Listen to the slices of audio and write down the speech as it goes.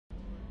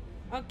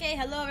Okay,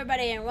 hello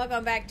everybody, and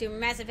welcome back to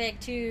Mass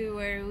Effect 2,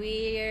 where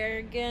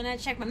we're gonna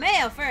check my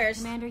mail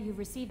first. Commander, you've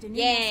received a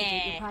new message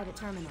at your private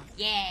terminal.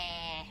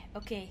 Yeah.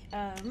 Okay.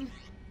 Oh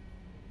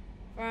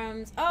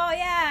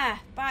yeah,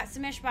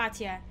 Samesh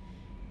Bhatia.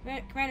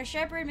 Commander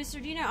Shepard, Mr.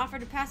 Dina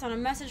offered to pass on a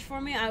message for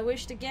me. I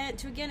wish to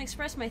again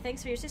express my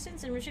thanks for your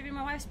assistance in retrieving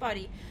my wife's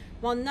body.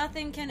 While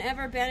nothing can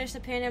ever banish the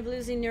pain of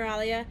losing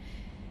Neuralia,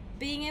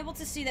 being able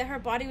to see that her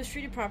body was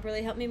treated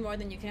properly helped me more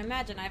than you can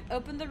imagine. I've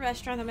opened the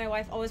restaurant that my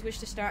wife always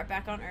wished to start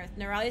back on Earth.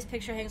 Neuralia's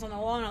picture hangs on the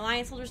wall, and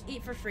Alliance soldiers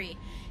eat for free.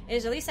 It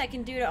is the least I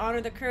can do to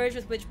honor the courage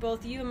with which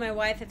both you and my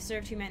wife have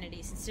served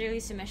humanity. Sincerely,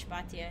 Samesh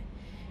Bhatia.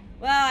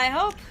 Well, I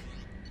hope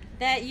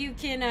that you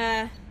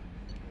can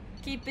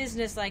keep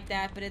business like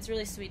that, but it's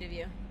really sweet of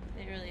you.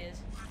 It really is.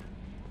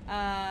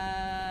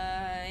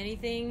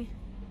 Anything?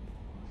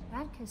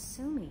 That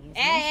Kasumi is an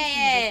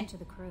interesting addition to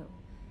the crew.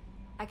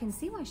 I can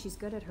see why she's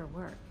good at her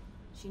work.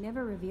 She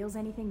never reveals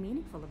anything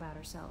meaningful about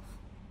herself.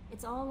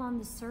 It's all on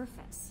the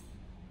surface.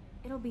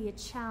 It'll be a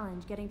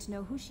challenge getting to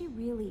know who she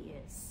really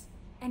is.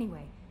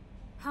 Anyway,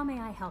 how may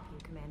I help you,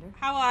 Commander?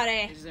 How are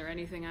they? Is there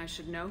anything I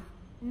should know?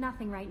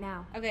 Nothing right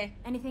now. Okay.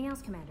 Anything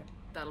else, Commander?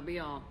 That'll be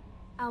all.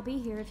 I'll be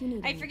here if you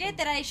need anything. I forget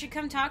that I should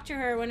come talk to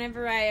her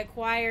whenever I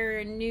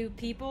acquire new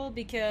people,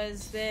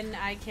 because then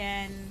I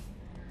can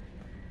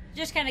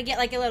just kind of get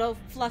like a little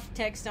fluff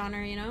text on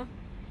her, you know?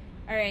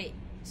 Alright,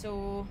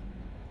 so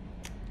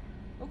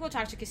we'll go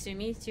talk to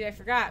Kasumi. See, I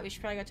forgot. We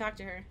should probably go talk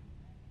to her.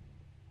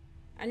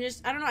 I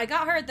don't know. I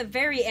got her at the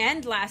very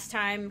end last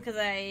time, because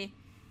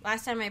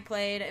last time I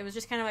played, it was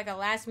just kind of like a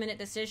last minute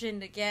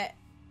decision to get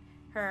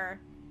her.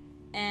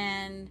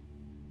 And,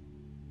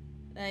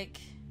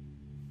 like,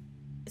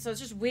 so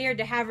it's just weird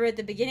to have her at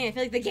the beginning. I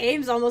feel like the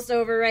game's almost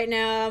over right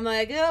now. I'm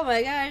like, oh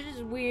my gosh, this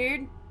is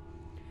weird.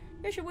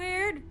 This is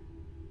weird.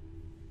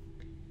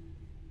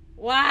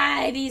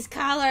 Why these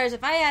colors?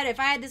 If I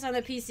had this on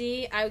the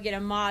PC, I would get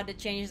a mod to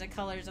change the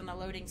colors on the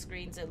loading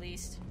screens at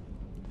least.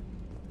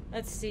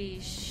 Let's see.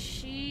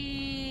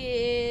 She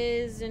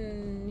is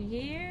in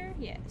here?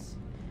 Yes.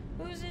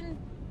 Who's in?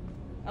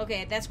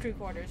 Okay, that's crew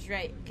quarters,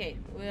 right. Okay.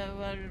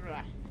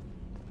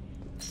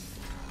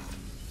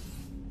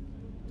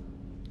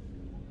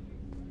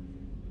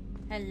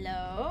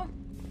 Hello?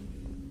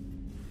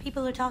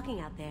 People are talking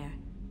out there,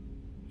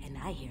 and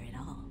I hear it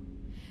all.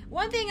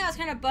 One thing I was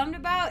kind of bummed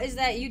about is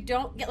that you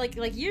don't get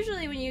like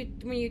usually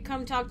when you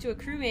come talk to a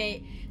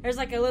crewmate, there's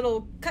like a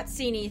little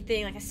cutscene-y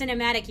thing, like a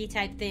cinematic-y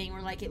type thing,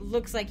 where like it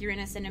looks like you're in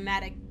a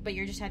cinematic, but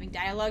you're just having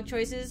dialogue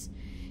choices,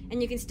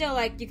 and you can still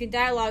you can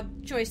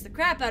dialogue choice the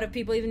crap out of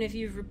people even if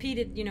you've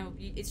repeated,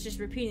 it's just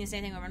repeating the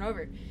same thing over and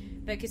over.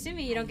 But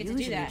Kasumi, you don't get to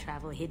do that. I usually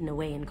travel hidden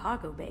away in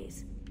cargo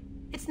bays.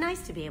 It's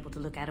nice to be able to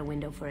look out a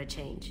window for a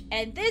change.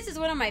 And this is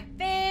one of my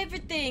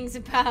favorite things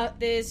about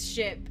this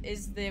ship,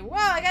 is wow,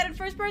 I got in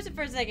first person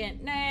for a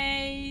second.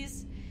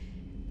 Nice.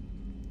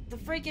 The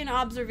freaking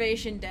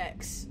observation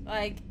decks.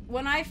 Like,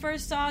 when I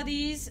first saw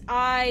these,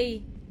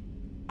 I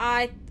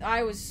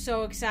was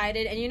so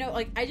excited. And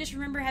I just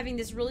remember having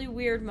this really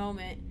weird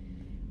moment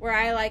where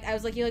I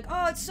was like,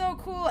 oh, it's so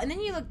cool. And then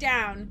you look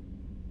down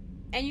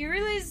and you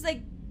realize,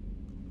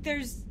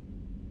 there's,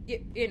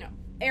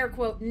 air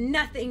quote,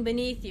 nothing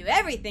beneath you.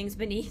 Everything's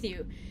beneath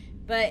you.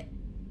 But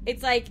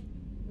it's like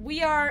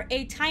we are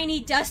a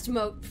tiny dust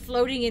mote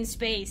floating in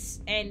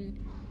space,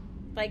 and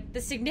the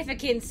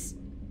significance,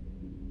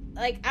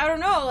 I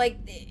don't know,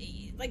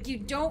 you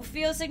don't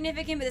feel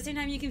significant, but at the same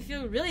time you can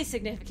feel really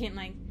significant,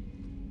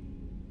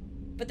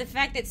 but the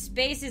fact that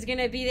space is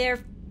gonna be there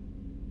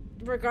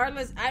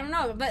regardless, I don't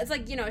know, but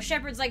it's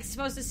Shepard's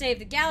supposed to save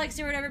the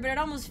galaxy or whatever, but it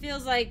almost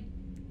feels like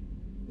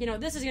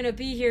this is going to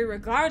be here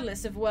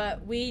regardless of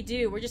what we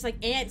do. We're just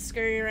like ants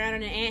scurrying around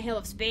in an anthill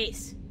of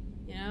space,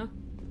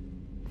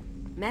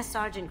 Mess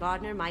Sergeant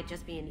Gardner might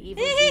just be an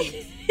evil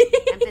genius.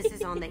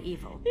 Emphasis on the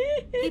evil.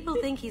 People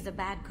think he's a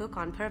bad cook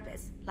on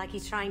purpose, like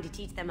he's trying to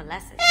teach them a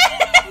lesson.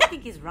 I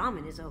think his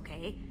ramen is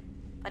okay,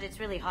 but it's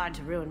really hard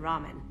to ruin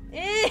ramen.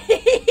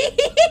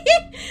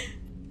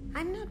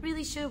 I'm not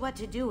really sure what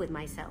to do with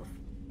myself.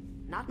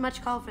 Not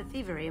much call for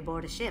thievery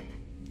aboard a ship.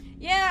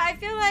 Yeah, I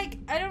feel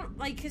like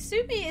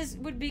Kasumi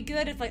would be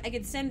good if I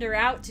could send her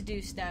out to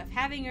do stuff.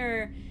 Having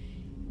her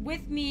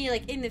with me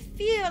in the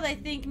field, I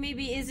think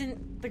maybe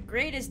isn't the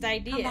greatest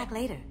idea. Come back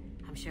later.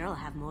 I'm sure I'll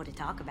have more to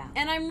talk about.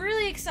 And I'm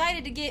really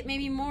excited to get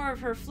maybe more of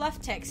her fluff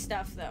text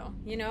stuff though.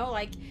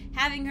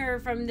 Having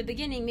her from the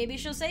beginning, maybe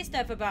she'll say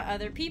stuff about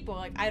other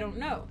people. I don't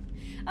know.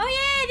 Oh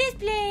yeah, this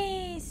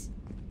place.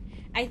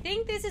 I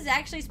think this is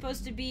actually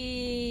supposed to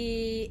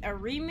be a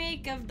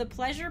remake of the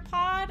Pleasure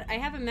Pod. I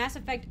have a Mass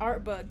Effect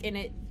art book, and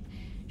it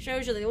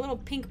shows you the little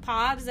pink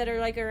pods that are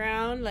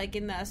around,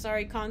 in the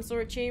Asari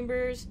consort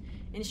chambers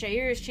and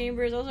Shaira's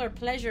chambers. Those are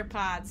pleasure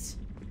pods,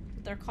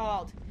 what they're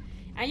called.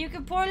 And you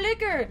can pour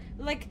liquor,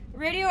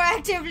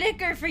 radioactive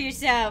liquor, for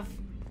yourself.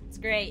 It's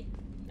great.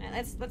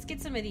 Let's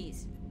get some of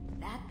these.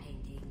 That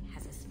painting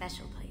has a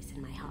special place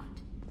in my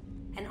heart.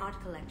 An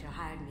art collector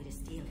hired me to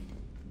steal it.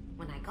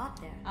 When I got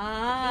there, the painting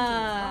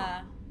was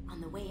gone. On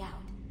the way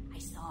out, I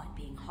saw it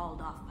being hauled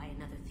off by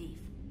another thief.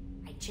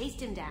 I chased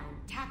him down,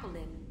 tackled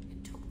him,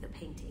 and took the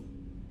painting.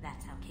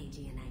 That's how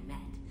KG and I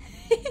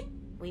met.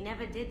 We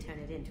never did turn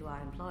it into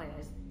our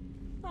employers.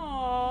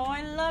 Oh,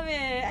 I love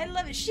it. I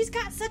love it. She's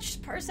got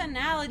such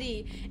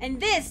personality,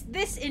 and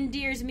this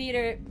endears me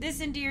to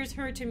endears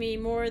her to me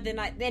more than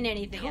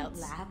anything else.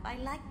 Don't laugh. I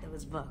like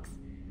those books.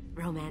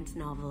 Romance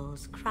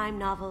novels, crime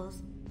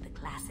novels, the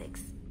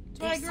classics. That's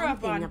what I There's grew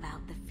up on. something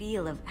about the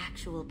feel of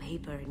actual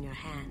paper in your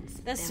hands.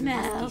 The Their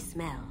smell. musty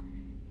smell.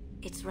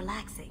 It's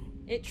relaxing.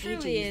 It truly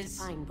KG used is.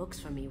 to find books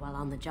for me while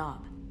on the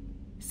job.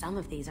 Some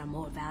of these are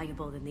more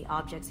valuable than the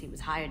objects he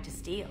was hired to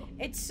steal.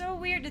 It's so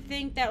weird to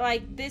think that,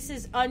 like, this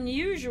is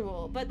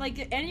unusual, but,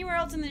 like, anywhere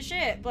else in the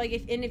ship, like,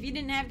 if you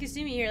didn't have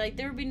Kasumi here, like,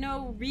 there would be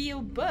no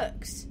real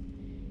books.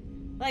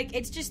 Like,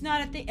 it's just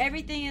not a thing.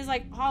 Everything is,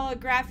 like,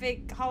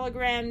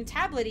 hologram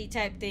tablet-y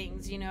type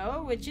things, you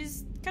know, which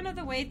is kind of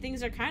the way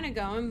things are kind of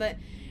going, but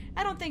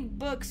I don't think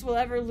books will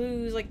ever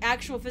lose, like,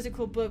 actual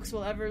physical books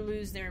will ever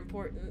lose their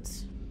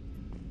importance.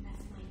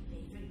 That's my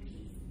favorite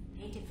piece,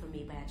 painted for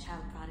me by a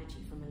child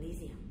prodigy from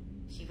Elysium.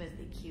 She was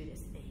the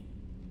cutest thing.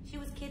 She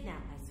was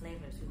kidnapped by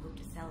slavers who hoped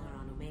to sell her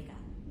on Omega.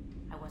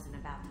 I wasn't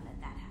about to let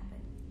that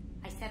happen.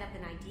 I set up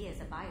an idea as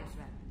a buyer's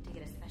rep to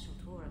get a special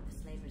tour of the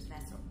slaver's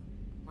vessel.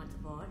 Once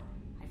aboard,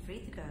 I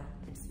freed the girl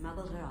and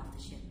smuggled her off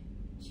the ship.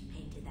 She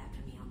painted that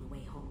for me on the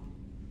way home.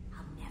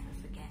 I'll never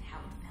forget how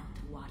it felt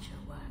to watch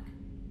her work.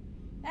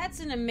 That's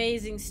an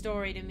amazing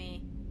story to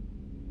me.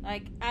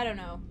 Like, I don't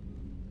know.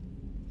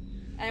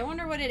 I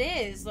wonder what it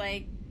is.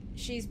 Like,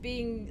 she's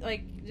being,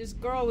 like, this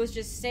girl was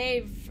just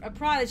saved, a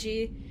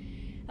prodigy.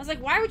 I was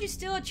like, why would you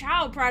steal a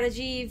child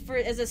prodigy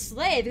as a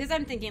slave? Because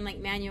I'm thinking, like,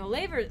 manual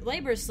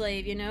labor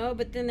slave, you know?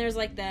 But then there's,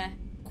 like, the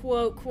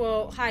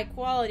quote,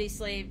 high-quality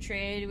slave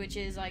trade, which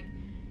is, like,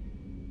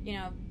 you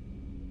know,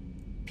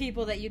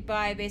 people that you'd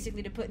buy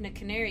basically to put in a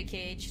canary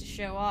cage to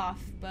show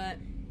off. But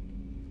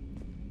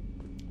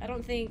I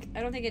don't think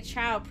a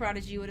child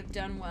prodigy would have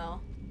done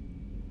well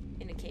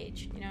in a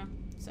cage, you know?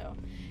 So,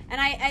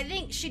 and I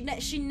think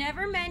she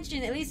never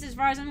mentioned, at least as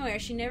far as I'm aware,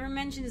 she never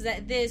mentions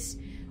that this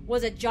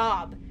was a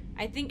job.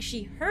 I think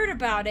she heard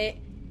about it,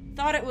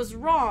 thought it was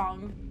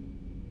wrong,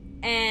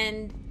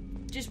 and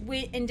just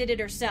went and did it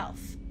herself.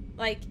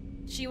 Like,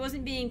 she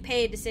wasn't being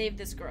paid to save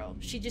this girl.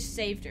 She just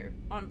saved her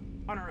on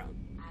her own.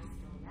 I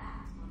stole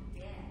that on a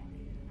dare,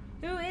 believe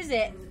it or not. Who is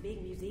it? It was a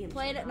big museum.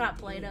 Play-Doh, not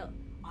Play-Doh.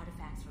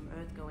 Artifacts from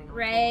Earth going on.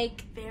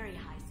 Rake. Very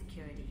high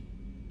security.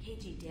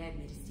 KG dared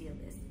me to steal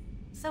this.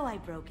 So I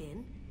broke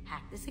in,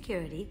 hacked the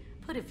security,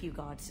 put a few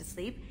guards to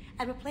sleep,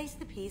 and replaced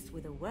the piece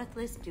with a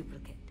worthless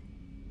duplicate.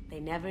 They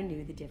never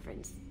knew the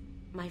difference.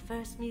 My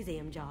first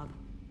museum job.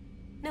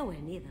 Nowhere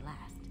near the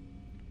last.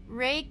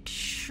 Rake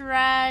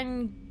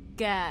Shrangan.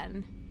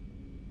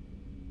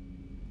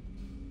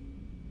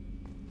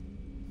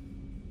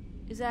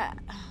 Is that...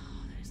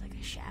 Oh, there's like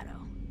a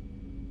shadow.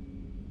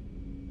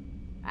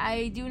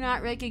 I do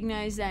not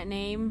recognize that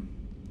name.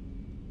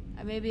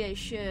 Maybe I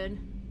should.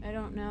 I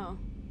don't know.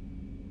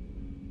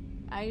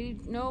 I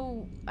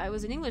know I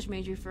was an English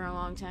major for a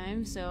long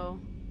time, so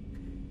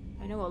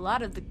I know a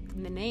lot of the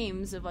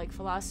names of, like,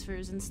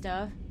 philosophers and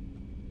stuff.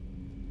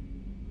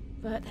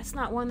 But that's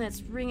not one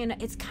that's ringing...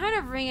 It's kind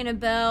of ringing a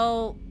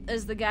bell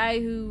as the guy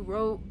who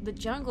wrote The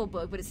Jungle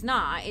Book, but it's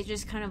not. It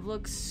just kind of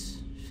looks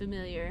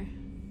familiar.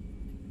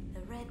 The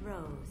Red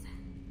Rose.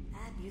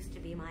 That used to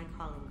be my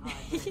calling card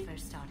when I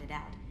first started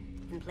out.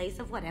 In place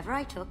of whatever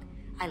I took,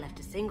 I left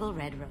a single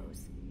red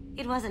rose.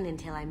 It wasn't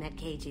until I met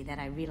KG that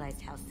I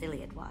realized how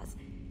silly it was.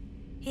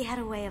 He had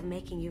a way of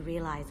making you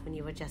realize when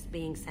you were just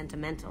being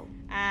sentimental.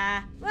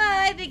 Well,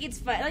 I think it's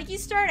fun. Like, you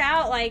start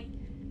out, like,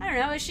 I don't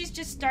know, she's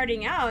just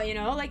starting out, you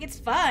know? Like, it's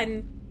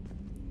fun.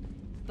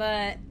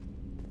 But,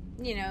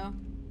 you know,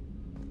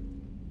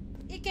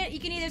 you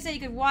can either say you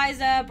could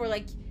wise up or,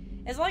 like,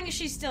 as long as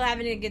she's still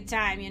having a good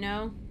time, you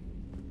know?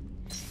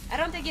 I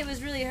don't think it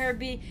was really her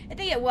being... I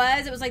think it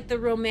was like the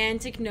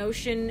romantic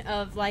notion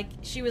of, like,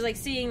 she was, like,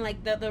 seeing,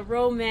 like, the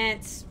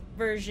romanticized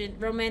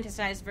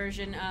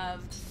version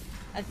of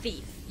a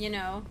thief, you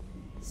know?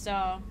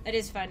 So, it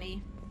is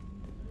funny.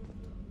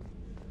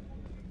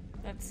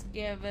 Let's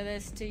give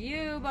this to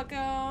you,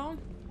 bucko.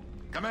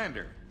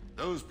 Commander,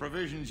 those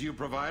provisions you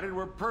provided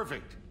were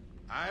perfect.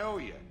 I owe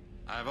you.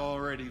 I've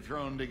already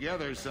thrown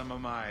together some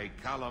of my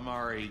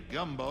calamari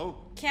gumbo.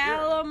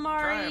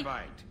 Calamari. Here, try a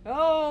bite.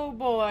 Oh,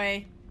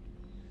 boy.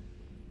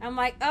 I'm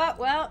like, oh,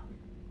 well.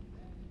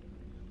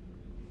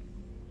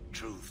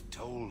 Truth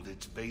told,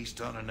 it's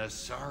based on an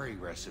Asari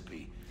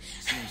recipe.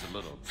 Seems a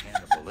little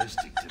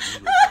cannibalistic to me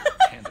with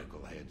their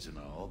tentacle heads and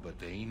all, but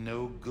they ain't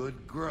no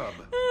good grub.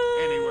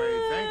 Anyway,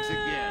 thanks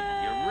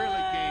again. You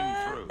really came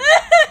through.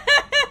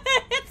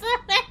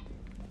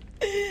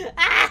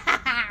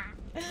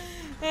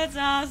 That's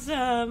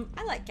awesome.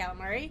 I like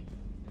calamari.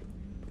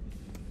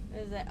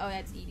 What is that? Oh,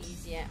 that's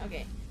Edie's. Yeah.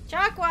 Okay.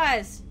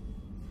 Chakwas.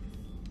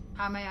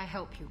 How may I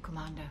help you,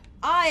 Commander?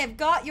 I have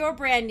got your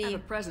brandy. I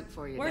have a present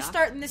for you, We're Doc.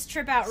 starting this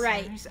trip out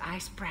right. There's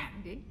ice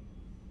brandy?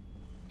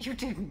 You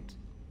didn't.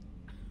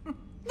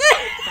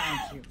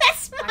 Thank you. That I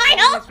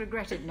smile! always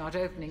regretted not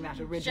opening that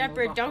original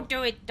Shepard, bottle, don't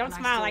do it. Don't and I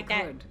smile still like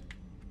that. could.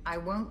 I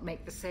won't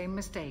make the same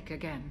mistake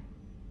again.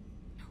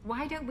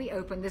 Why don't we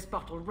open this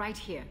bottle right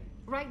here,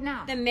 right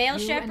now? The male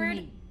you Shepard?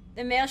 and me.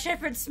 The male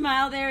Shepard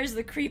smile there is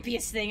the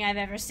creepiest thing I've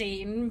ever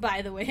seen,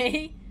 by the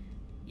way.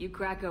 You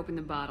crack open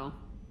the bottle.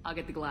 I'll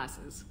get the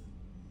glasses.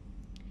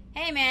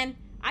 Hey man,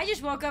 I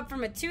just woke up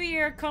from a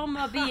 2-year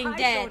coma being I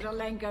dead. thought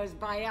Alenko's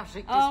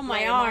biotic Oh, my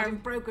display might arm.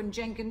 have broken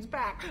Jenkins'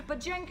 back, but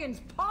Jenkins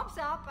pops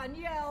up and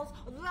yells,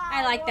 "That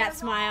I like that was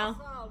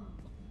smile.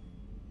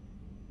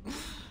 awesome."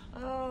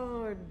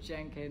 Oh,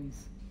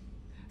 Jenkins.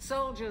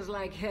 Soldiers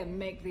like him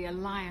make the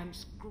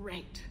Alliance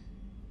great.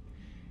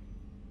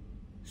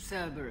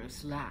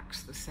 Cerberus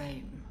lacks the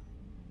same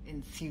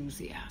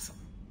enthusiasm.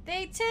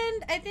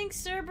 I think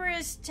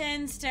Cerberus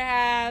tends to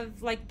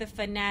have, like, the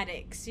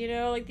fanatics, you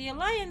know? Like, the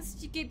Alliance,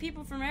 you get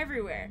people from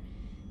everywhere.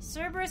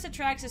 Cerberus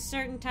attracts a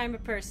certain type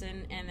of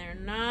person, and they're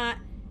not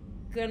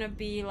gonna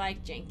be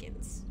like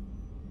Jenkins.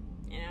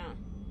 You know?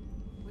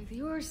 With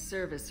your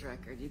service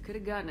record, you could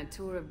have gotten a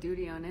tour of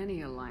duty on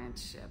any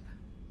Alliance ship.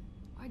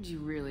 Why'd you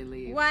really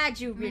leave? Why'd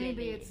you really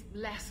Maybe leave? it's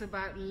less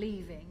about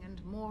leaving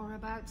and more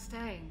about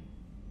staying.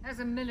 As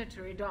a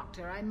military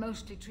doctor, I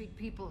mostly treat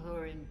people who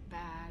are in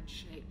bad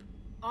shape.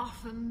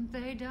 Often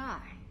they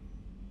die.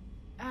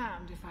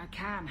 And if I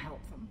can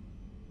help them,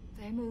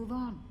 they move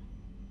on.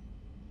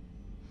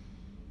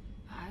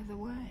 Either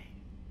way,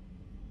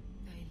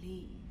 they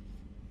leave.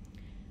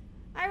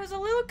 I was a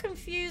little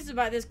confused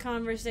about this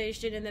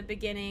conversation in the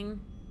beginning.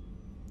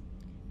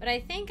 But I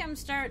think I'm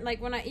starting, like,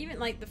 when I, even,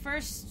 like,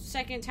 the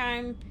second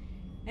time,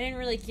 I didn't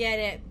really get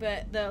it,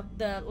 but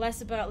the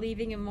less about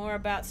leaving and more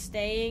about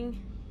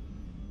staying.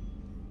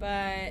 But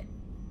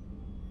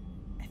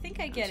I think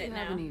I get it Don't you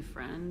now. have any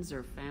friends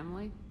or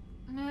family?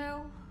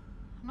 No,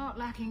 not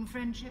lacking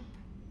friendship.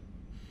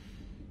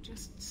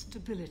 Just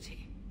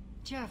stability.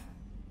 Jeff,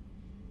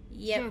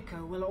 Yep.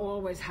 Joker will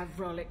always have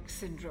Vrolic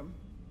syndrome.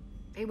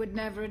 He would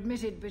never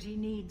admit it, but he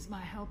needs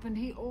my help, and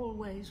he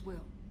always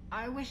will.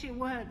 I wish it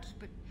weren't,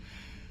 but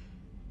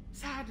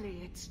sadly,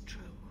 it's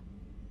true.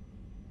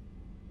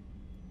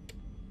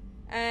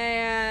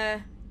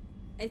 I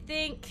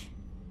think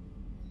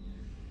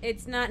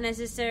it's not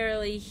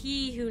necessarily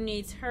he who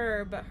needs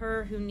her, but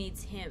her who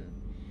needs him.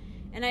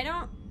 And I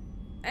don't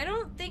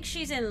think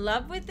she's in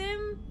love with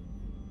him.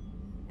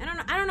 I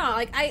don't know.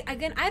 Like,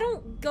 I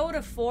don't go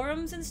to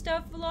forums and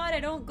stuff a lot. I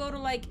don't go to,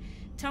 like,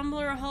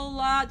 Tumblr a whole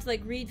lot to,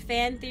 like, read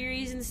fan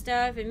theories and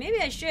stuff. And maybe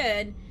I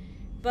should.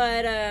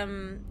 But,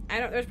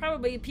 there's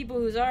probably people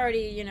who's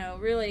already, you know,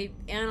 really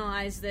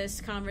analyzed this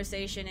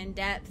conversation in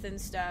depth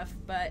and stuff.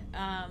 But,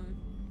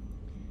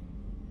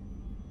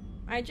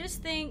 I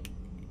just think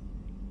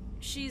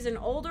she's an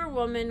older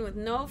woman with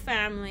no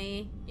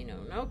family, you know,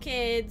 no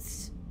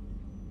kids.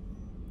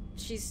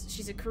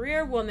 She's a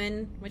career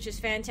woman, which is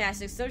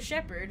fantastic. So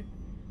Shepard.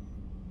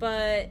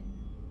 But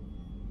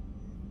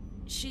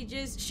she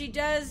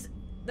does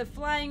the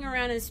flying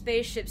around in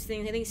spaceships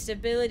thing. I think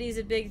stability is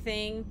a big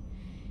thing.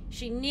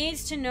 She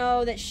needs to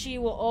know that she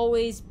will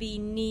always be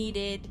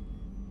needed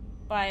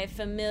by a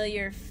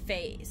familiar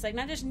face. Like,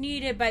 not just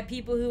needed by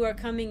people who are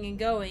coming and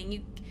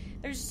going.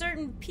 There's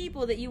certain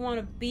people that you want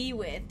to be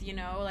with, you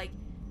know, like,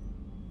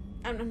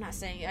 I'm not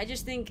saying it.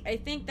 I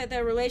think that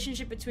the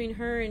relationship between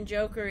her and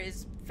Joker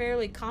is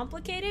fairly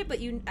complicated, but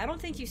I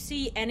don't think you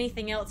see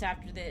anything else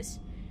after this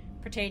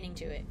pertaining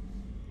to it.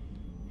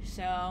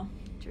 So,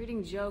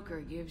 Treating Joker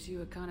gives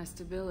you a kind of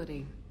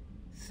stability.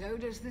 So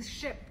does this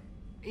ship,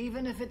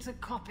 even if it's a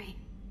copy.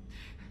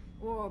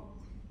 Or,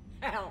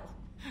 hell,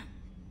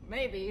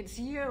 maybe it's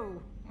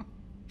you,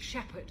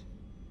 Shepard.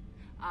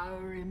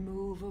 Our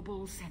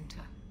immovable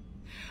center.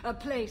 A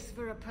place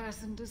for a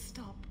person to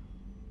stop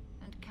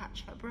and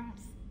catch her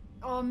breath.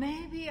 Or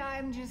maybe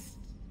I'm just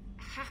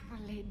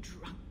happily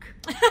drunk.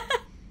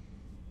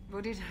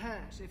 Would it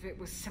hurt if it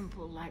was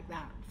simple like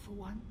that for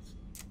once?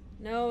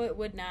 no, it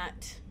would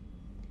not.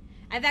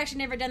 I've actually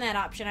never done that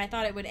option. I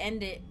thought it would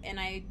end it,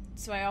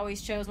 so I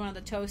always chose one of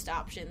the toast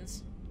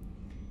options.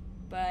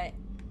 But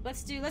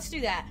let's do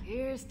that.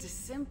 Here's to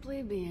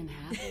simply being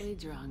happily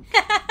drunk.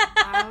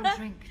 I'll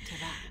drink to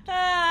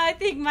that. I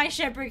think my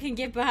Shepard can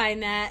get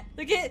behind that.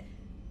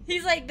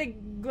 He's like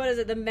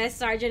the mess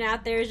sergeant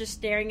out there is just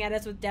staring at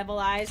us with devil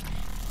eyes.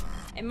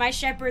 And my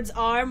Shepard's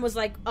arm was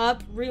like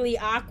up really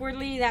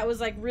awkwardly. That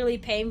was like really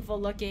painful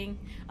looking.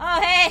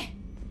 Oh, hey!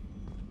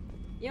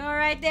 You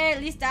alright there?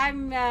 At least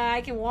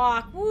I can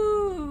walk.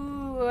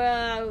 Woo!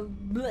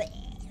 Bleh.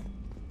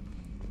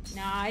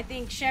 No, I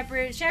think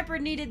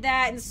Shepard needed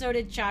that, and so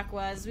did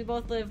Chakwas. We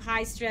both live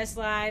high stress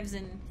lives,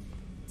 and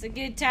it's a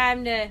good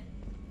time to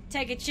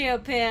take a chill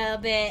pill a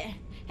bit.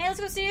 Hey, let's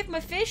go see if my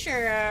fish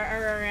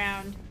are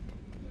around.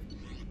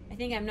 I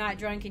think I'm not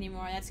drunk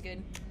anymore. That's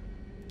good.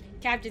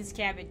 Captain's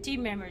cabin.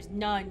 Team members,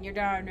 none. You're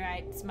darn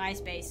right. It's my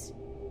space.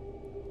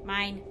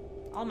 Mine.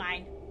 All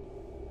mine.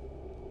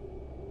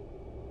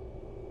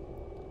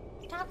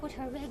 Talk with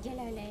her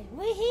regularly.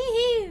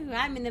 Wee-hee-hoo!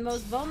 I'm in the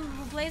most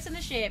vulnerable place on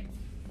the ship.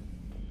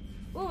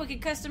 Oh, I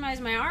could customize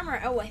my armor.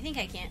 Oh, I think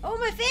I can. Oh,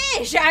 my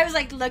fish! I was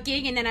like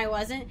looking and then I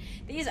wasn't.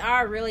 These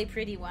are really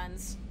pretty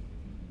ones.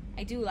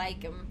 I do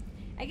like them.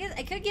 I guess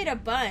I could get a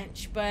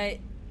bunch, but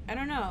I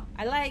don't know.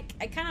 I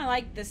kind of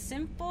like the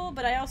simple,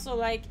 but I also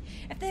like...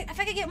 If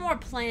I could get more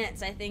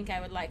plants, I think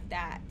I would like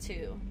that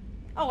too.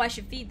 Oh, I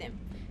should feed them.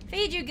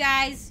 Feed you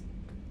guys!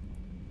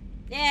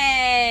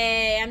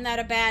 Yay! I'm not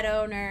a bad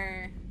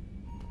owner.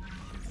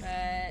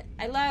 But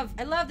I love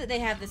that they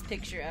have this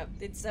picture up.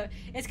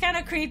 It's kind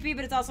of creepy,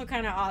 but it's also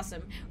kind of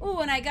awesome. Ooh,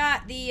 and I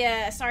got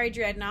the Sorry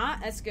Dreadnought.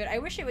 That's good. I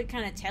wish it would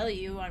kind of tell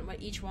you on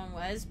what each one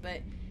was,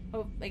 but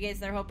I guess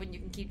they're hoping you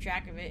can keep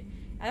track of it.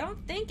 I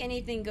don't think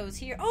anything goes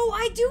here. Oh,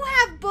 I do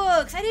have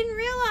books. I didn't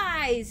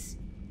realize.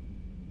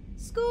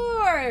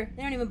 Score.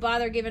 They don't even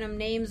bother giving them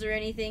names or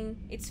anything.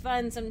 It's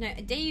fun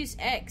sometimes. Deus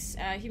Ex,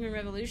 Human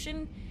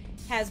Revolution,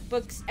 has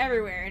books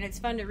everywhere, and it's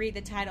fun to read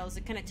the titles.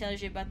 It kind of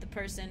tells you about the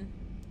person.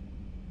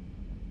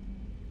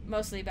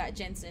 Mostly about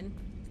Jensen,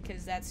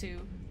 because that's who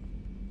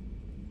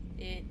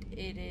it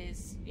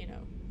is, you know,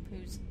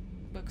 whose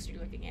books you're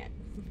looking at.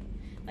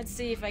 Let's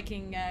see if I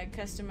can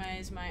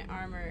customize my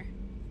armor.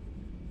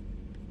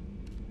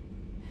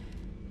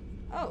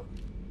 Oh,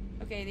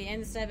 okay, the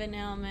N7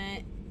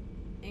 helmet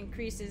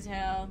increases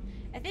health.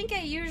 I think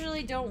I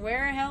usually don't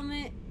wear a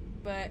helmet,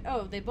 but,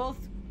 oh, they both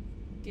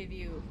give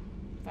you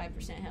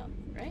 5% health,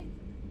 right?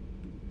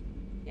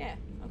 Yeah,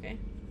 okay.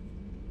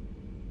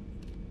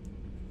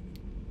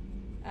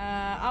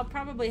 I'll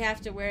probably have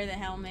to wear the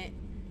helmet.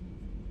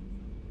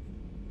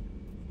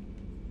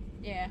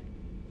 Yeah.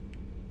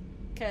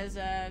 Because,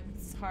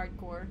 it's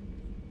hardcore.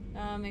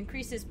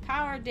 Increases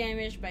power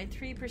damage by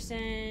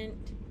 3%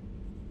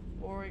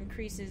 or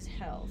increases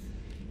health.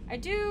 I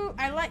do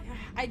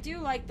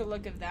like the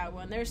look of that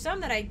one. There's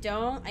some that I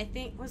don't. I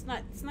think, it's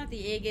not the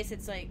Aegis,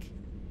 it's like,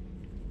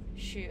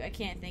 shoot, I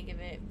can't think of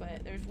it,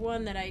 but there's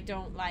one that I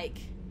don't like.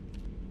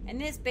 And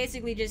this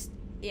basically just,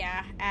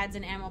 yeah, adds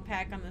an ammo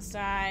pack on the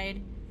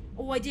side.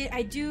 Oh, I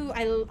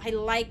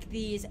like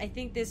these. I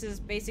think this is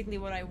basically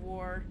what I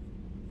wore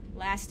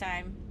last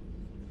time.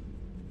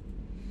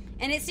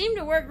 And it seemed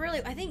to work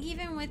really, I think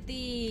even with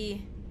the,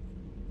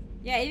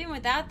 yeah, even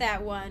without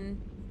that one.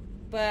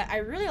 But I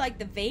really like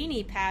the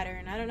veiny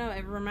pattern. I don't know,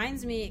 it kind of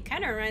reminds me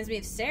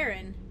of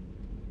Saren.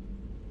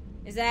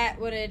 Is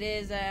that what it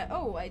is?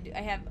 Oh,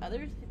 I have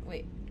others?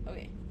 Wait,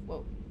 okay,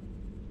 whoa.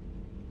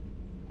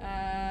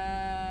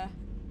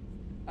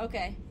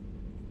 Okay.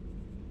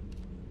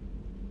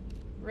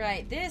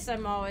 Right, this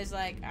I'm always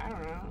like, I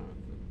don't know.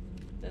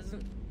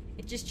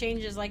 It just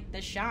changes like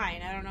the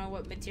shine. I don't know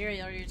what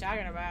material you're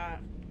talking about.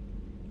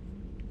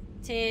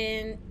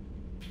 Tint.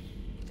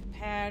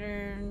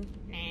 Pattern.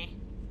 Nah.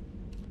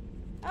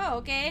 Oh,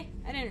 okay.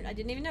 I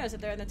didn't even notice that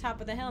they're on the top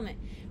of the helmet.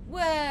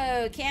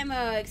 Whoa,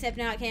 camo, except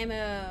not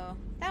camo.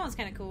 That one's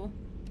kind of cool.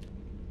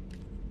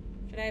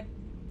 Should I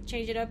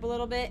change it up a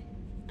little bit?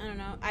 I don't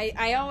know.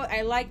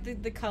 I like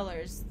the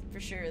colors for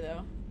sure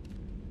though.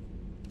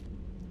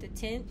 The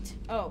tint.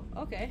 Oh,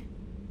 okay.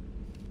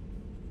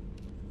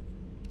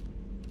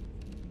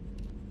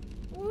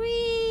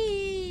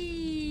 Whee!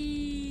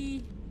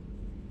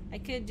 I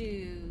could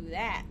do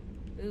that.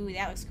 Ooh,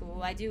 that looks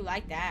cool. I do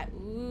like that.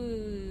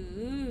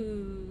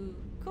 Ooh.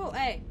 Cool.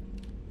 Hey.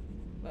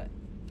 What?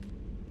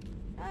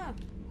 Oh.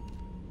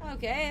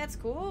 Okay, that's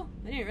cool.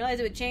 I didn't realize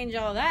it would change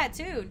all that,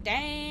 too.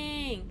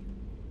 Dang.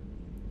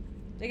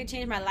 So I could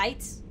change my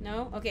lights?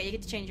 No? Okay, you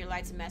get to change your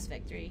lights in Mass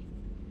Effect 3.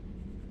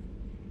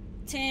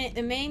 Tint.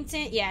 The main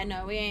tint? Yeah,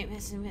 no, we ain't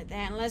messing with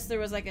that. Unless there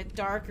was, like, a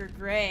darker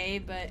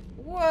gray, but...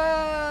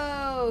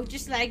 Whoa!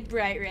 Just like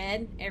bright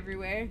red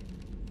everywhere.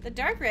 The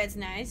dark red's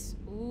nice.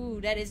 Ooh,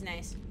 that is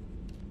nice.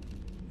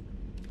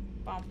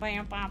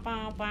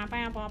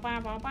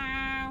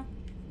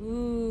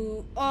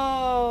 Ooh. Oh.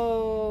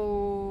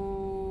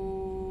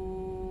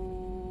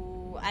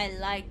 I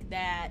like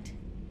that.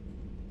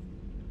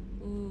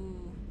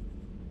 Ooh.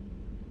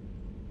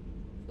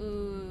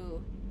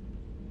 Ooh.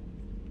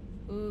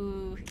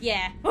 Ooh.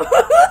 Yeah. You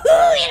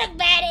look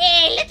bad.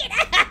 Hey, look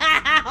at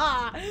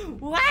that.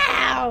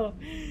 Wow.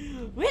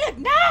 We look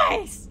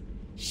nice.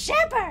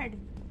 Shepard.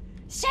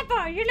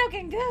 Shepard, you're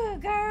looking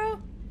good, girl.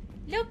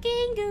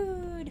 Looking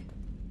good.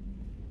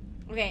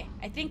 Okay,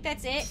 I think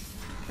that's it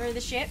for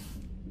the ship.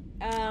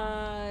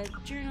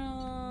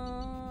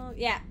 Journal.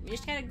 Yeah, we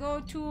just gotta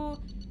go to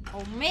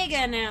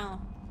Omega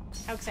now.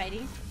 How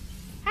exciting.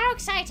 How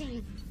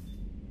exciting.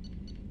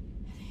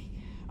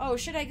 Oh,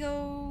 should I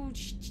go...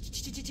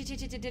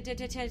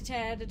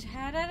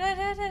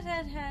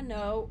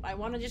 No, I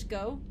want to just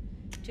go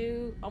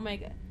to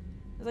Omega. I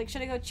was like,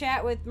 should I go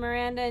chat with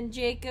Miranda and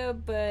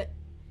Jacob? But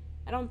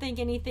I don't think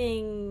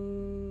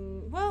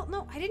anything... Well,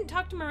 no, I didn't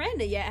talk to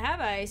Miranda yet,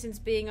 have I? Since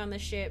being on the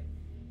ship.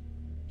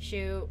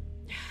 Shoot.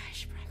 I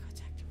should probably go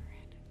talk to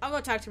Miranda. I'll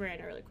go talk to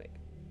Miranda really quick.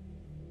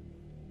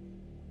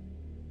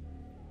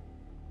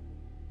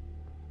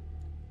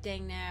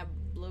 Dang nab,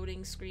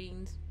 loading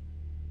screens.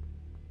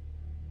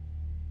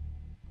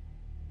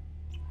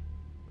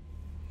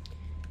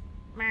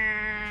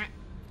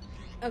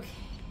 Okay,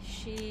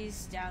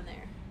 she's down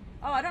there.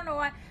 Oh, I don't know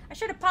why. I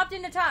should have popped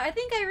into top. I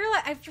think I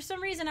realized, for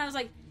some reason, I was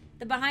like,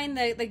 behind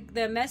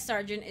the mess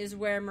sergeant is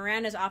where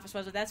Miranda's office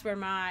was, but that's where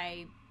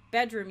my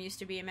bedroom used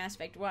to be in Mass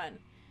Effect 1.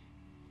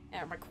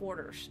 Or my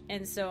quarters.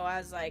 And so I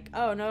was like,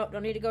 oh, no,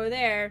 don't need to go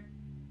there.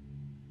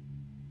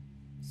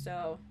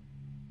 So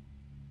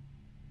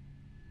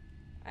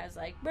I was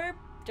like, burp,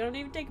 don't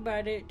even think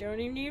about it. Don't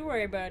even need to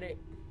worry about it.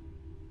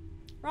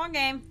 Wrong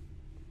game.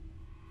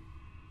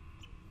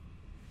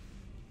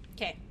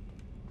 Okay.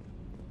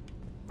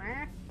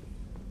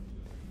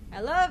 I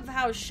love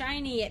how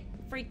shiny it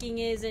freaking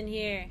is in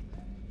here.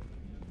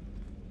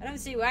 I don't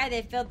see why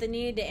they felt the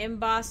need to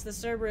emboss the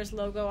Cerberus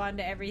logo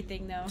onto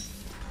everything, though.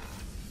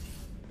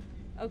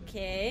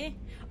 Okay.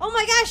 Oh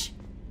my gosh!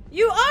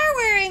 You are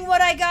wearing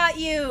what I got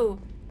you!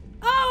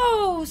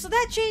 Oh, so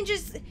that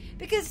changes,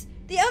 because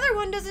the other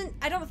one doesn't,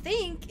 I don't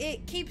think,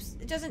 it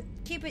doesn't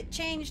keep it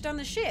changed on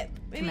the ship.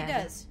 Maybe Commander,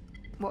 it does.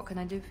 What can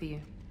I do for you?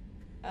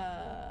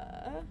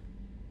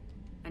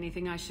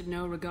 Anything I should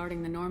know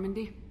regarding the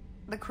Normandy?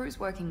 The crew's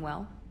working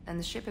well, and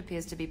the ship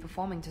appears to be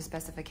performing to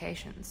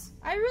specifications.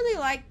 I really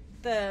like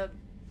the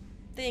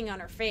thing on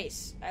her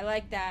face. I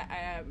like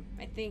that.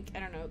 I think, I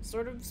don't know,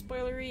 sort of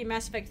spoilery. In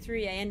Mass Effect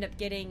 3, I end up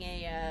getting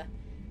a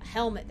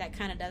helmet that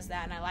kind of does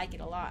that, and I like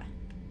it a lot.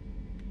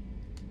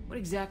 What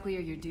exactly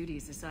are your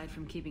duties, aside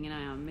from keeping an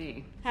eye on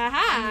me? I'm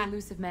Haha! the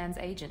elusive man's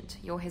agent.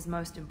 You're his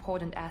most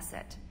important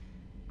asset.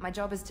 My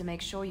job is to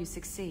make sure you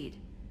succeed.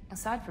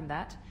 Aside from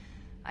that,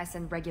 I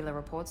send regular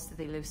reports to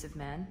the elusive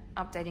man,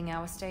 updating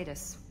our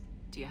status.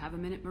 Do you have a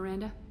minute,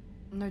 Miranda?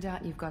 No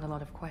doubt you've got a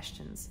lot of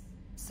questions.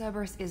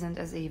 Cerberus isn't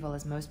as evil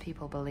as most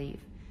people believe.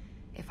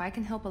 If I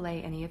can help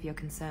allay any of your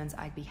concerns,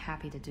 I'd be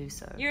happy to do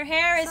so. Your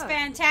hair is So,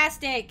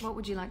 fantastic! What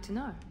would you like to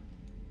know?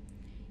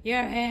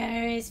 Your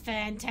hair is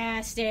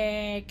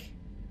fantastic!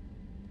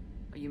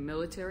 Are you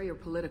military or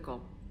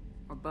political?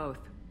 Or both?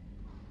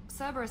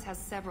 Cerberus has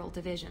several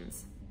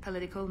divisions.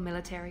 Political,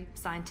 military,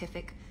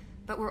 scientific,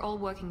 but we're all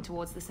working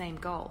towards the same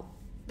goal.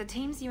 The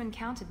teams you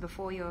encountered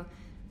before your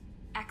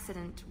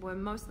accident were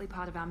mostly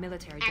part of our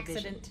military division.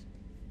 Accident.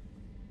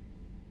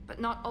 But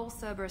not all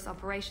Cerberus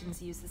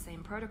operations use the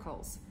same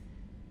protocols.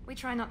 We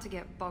try not to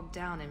get bogged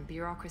down in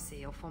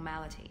bureaucracy or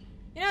formality.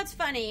 You know what's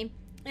funny?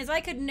 Is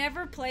I could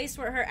never place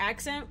where her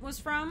accent was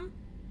from.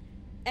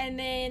 And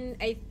then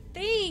I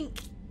think,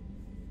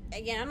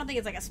 again, I don't think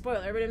it's like a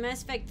spoiler, but in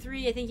Mass Effect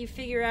 3, I think you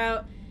figure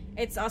out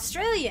it's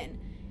Australian.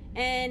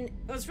 And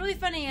what's really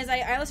funny is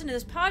I listened to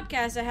this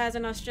podcast that has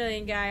an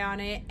Australian guy on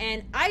it,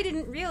 and I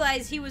didn't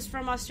realize he was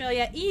from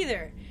Australia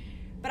either.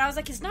 But I was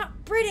like, it's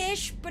not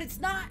British, but it's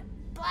not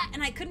black,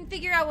 and I couldn't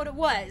figure out what it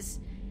was.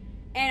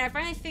 And I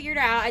finally figured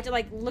out. I had to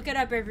like look it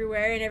up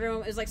everywhere, and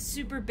everyone was like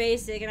super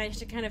basic, and I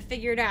just kind of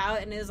figured it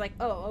out, and it was like,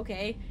 oh,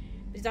 okay,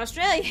 he's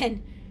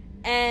Australian.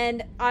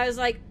 And I was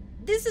like,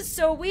 this is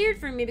so weird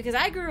for me, because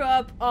I grew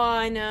up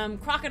on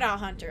Crocodile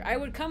Hunter. I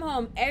would come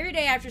home every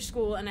day after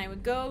school, and I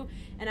would go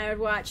and I would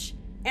watch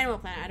Animal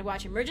Planet. I'd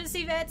watch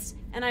Emergency Vets,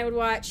 and I would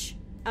watch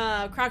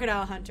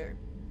Crocodile Hunter.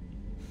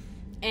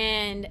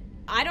 And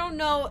I don't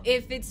know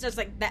if it's just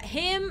like that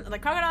him,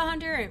 like Crocodile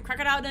Hunter and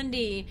Crocodile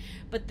Dundee,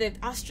 but the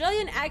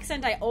Australian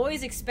accent I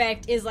always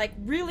expect is like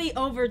really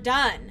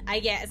overdone,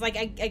 I guess. Like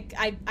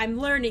I'm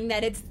learning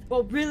that it's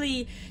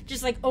really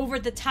just like over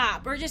the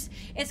top, or just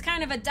it's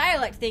kind of a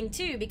dialect thing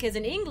too, because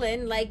in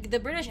England, like the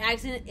British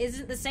accent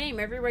isn't the same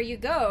everywhere you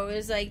go.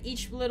 It's like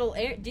each little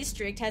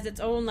district has its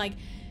own like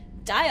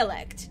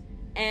dialect.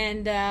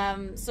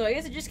 And so I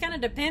guess it just kind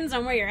of depends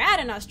on where you're at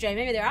in Australia.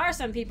 Maybe there are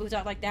some people who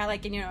talk like that,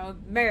 like in, you know,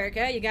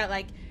 America. You got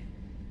like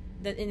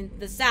in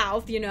the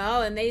South, you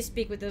know, and they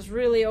speak with this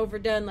really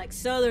overdone like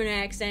Southern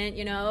accent,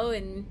 you know,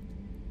 and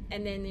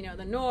then, you know,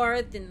 the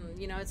North, and,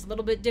 you know, it's a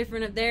little bit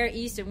different up there,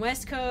 East and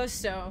West Coast.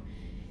 So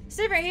it's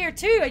different here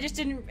too. I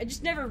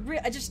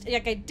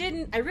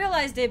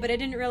realized it, but I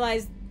didn't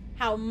realize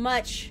how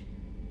much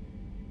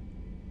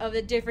of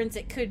the difference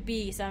it could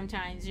be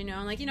sometimes, you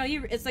know, like, you know,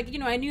 it's like, you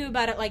know, I knew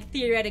about it like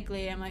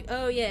theoretically. I'm like,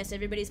 oh yes,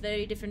 everybody's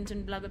very different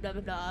and blah blah blah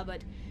blah blah, but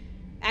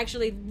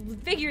actually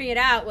figuring it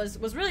out was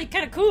really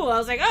kind of cool. I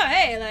was like, oh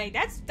hey, like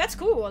that's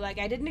cool. Like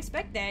I didn't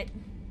expect that.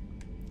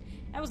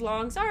 That was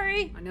long.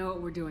 Sorry. I know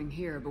what we're doing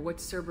here, but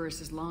what's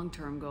Cerberus's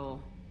long-term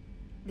goal?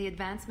 The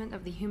advancement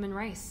of the human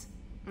race.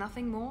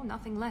 Nothing more,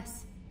 nothing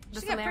less.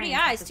 She's The got pretty Solarians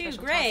have eyes the too.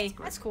 Special Gray. Tasks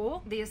Group. That's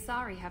cool. The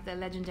Asari have their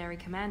legendary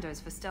commandos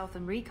for stealth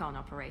and recon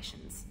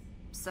operations.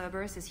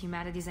 Cerberus is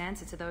humanity's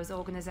answer to those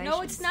organizations.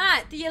 No, it's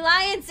not. The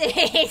Alliance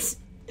is.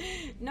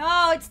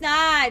 No, it's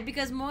not,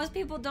 because most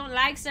people don't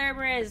like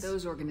Cerberus.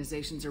 Those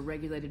organizations are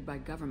regulated by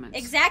governments.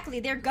 Exactly,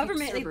 they're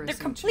government. Cerberus They're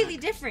in completely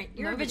check. different.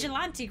 You're Nobody. a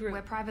vigilante group.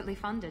 We're privately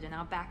funded, and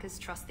our backers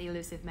trust the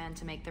elusive man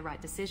to make the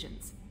right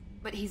decisions.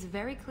 But he's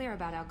very clear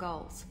about our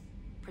goals.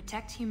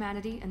 Protect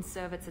humanity and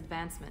serve its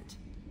advancement.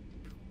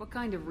 What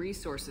kind of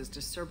resources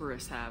does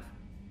Cerberus have?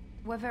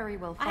 We're very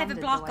well I have a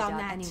funded, block though I on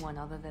doubt that. anyone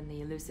other than the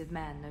elusive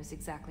man knows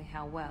exactly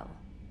how well.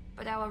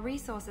 But our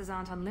resources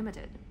aren't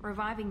unlimited.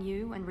 Reviving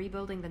you and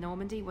rebuilding the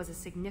Normandy was a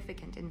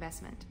significant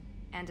investment,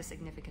 and a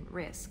significant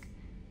risk.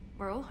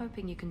 We're all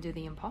hoping you can do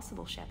the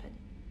impossible, Shepard.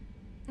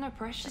 No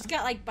pressure. She's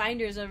got, like,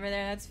 binders over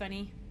there. That's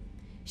funny.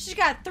 She's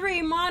got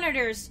 3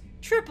 monitors.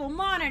 Triple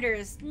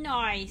monitors.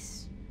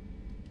 Nice.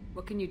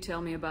 What can you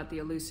tell me about the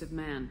elusive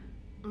man?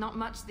 Not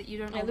much that you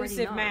don't already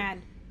Elusive know.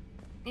 man.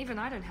 Even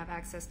I don't have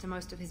access to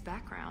most of his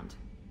background.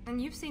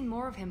 And you've seen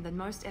more of him than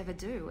most ever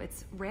do.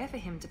 It's rare for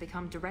him to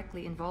become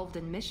directly involved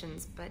in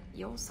missions, but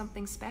you're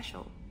something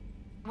special.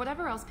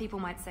 Whatever else people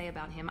might say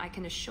about him, I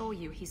can assure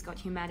you he's got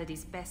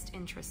humanity's best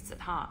interests at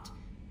heart.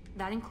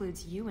 That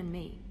includes you and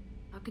me.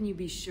 How can you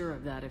be sure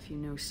of that if you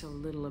know so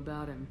little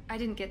about him? I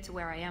didn't get to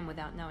where I am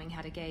without knowing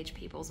how to gauge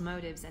people's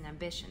motives and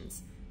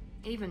ambitions,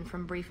 even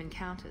from brief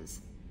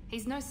encounters.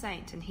 He's no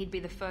saint, and he'd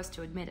be the first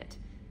to admit it.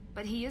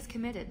 But he is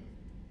committed.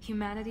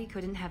 Humanity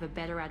couldn't have a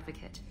better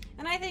advocate.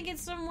 And I think in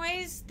some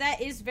ways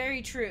that is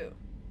very true.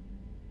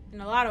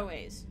 In a lot of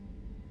ways.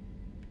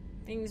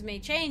 Things may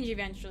change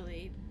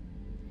eventually,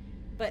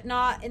 but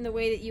not in the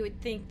way that you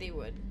would think they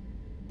would.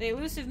 The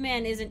elusive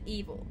man isn't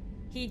evil.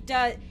 He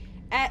does...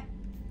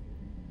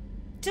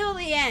 till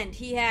the end,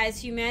 he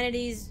has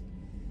humanity's...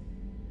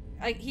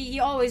 Like, he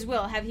always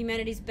will have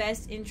humanity's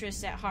best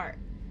interests at heart.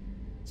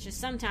 It's just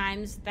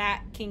sometimes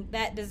that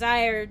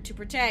desire to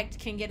protect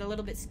can get a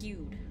little bit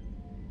skewed.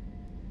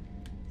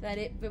 Is that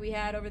it that we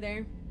had over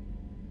there?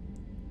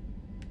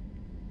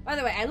 By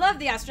the way, I love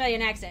the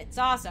Australian accent. It's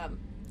awesome.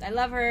 I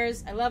love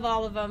hers. I love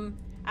all of them.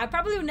 I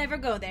probably would never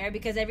go there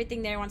because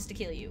everything there wants to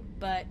kill you.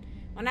 But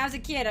when I was a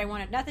kid, I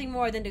wanted nothing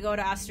more than to go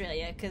to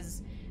Australia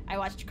because I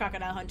watched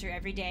Crocodile Hunter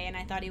every day and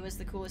I thought he was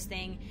the coolest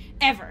thing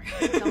ever.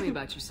 Tell me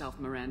about yourself,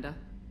 Miranda.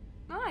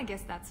 Well, I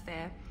guess that's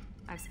fair.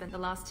 I've spent the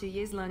last 2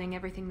 years learning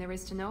everything there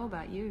is to know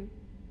about you.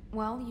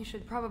 Well, you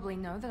should probably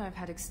know that I've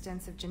had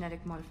extensive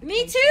genetic modification.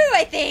 Me too,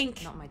 I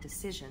think. Not my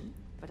decision,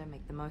 but I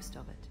make the most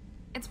of it.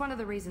 It's one of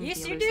the reasons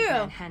Yes, the you elusive do.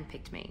 man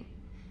handpicked me.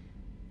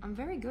 I'm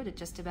very good at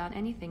just about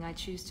anything I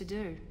choose to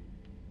do.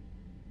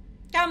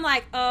 I'm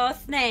like, oh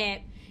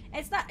snap!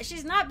 It's not.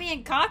 She's not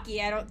being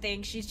cocky. I don't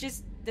think. She's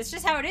just. That's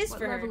just how it is What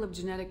for level her. of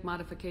genetic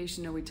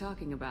modification are we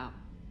talking about?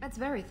 That's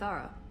very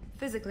thorough.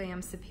 Physically,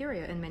 I'm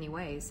superior in many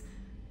ways.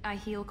 I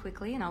heal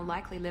quickly, and I'll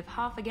likely live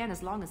half again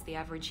as long as the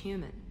average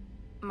human.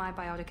 My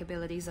biotic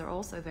abilities are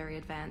also very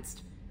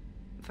advanced.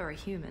 For a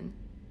human.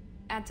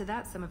 Add to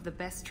that some of the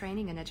best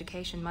training and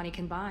education money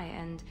can buy,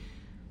 and,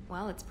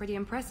 well, it's pretty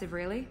impressive,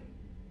 really.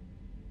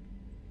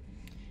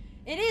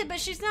 It is, but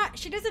she's not.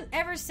 She doesn't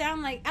ever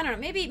sound like. I don't know.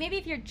 Maybe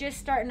if you're just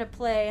starting to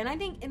play, and I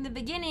think in the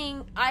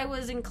beginning I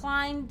was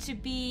inclined to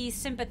be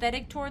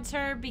sympathetic towards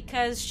her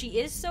because she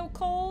is so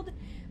cold.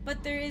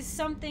 But there is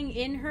something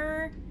in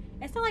her.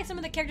 It's not like some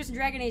of the characters in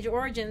Dragon Age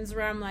Origins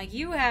where I'm like,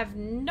 you have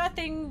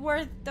nothing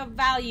worth of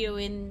value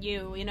in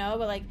you, you know.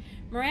 But like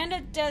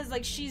Miranda does,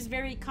 like she's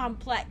very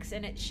complex,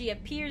 and she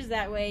appears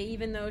that way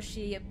even though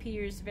she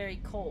appears very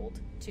cold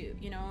too,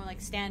 you know, like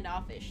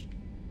standoffish.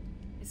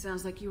 It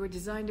sounds like you were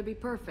designed to be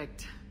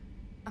perfect.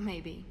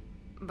 Maybe,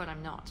 but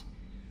I'm not.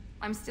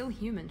 I'm still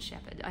human,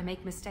 Shepard. I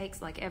make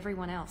mistakes like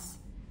everyone else.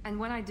 And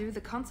when I do,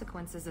 the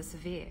consequences are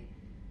severe.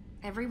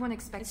 Everyone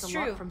expects It's a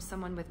true. lot from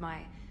someone with my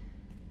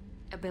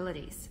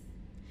abilities.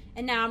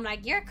 And now I'm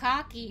like, you're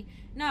cocky.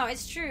 No,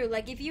 it's true.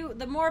 Like,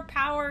 the more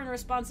power and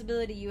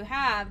responsibility you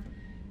have,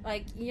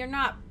 like,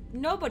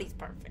 nobody's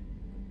perfect.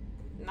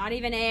 Not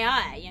even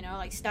AI, you know?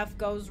 Like, stuff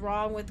goes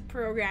wrong with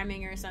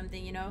programming or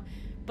something, you know?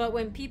 But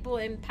when people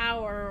in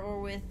power or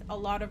with a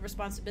lot of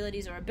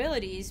responsibilities or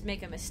abilities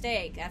make a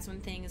mistake, that's when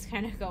things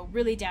kind of go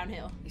really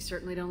downhill. You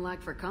certainly don't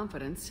lack for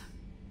confidence.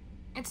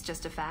 It's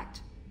just a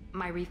fact.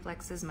 My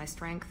reflexes, my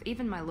strength,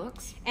 even my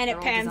looks, And it they're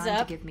all pans designed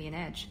up. to give me an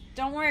edge.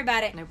 Don't worry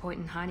about it. No point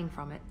in hiding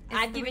from it. It's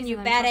I've the given reason you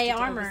I'm bad A trusted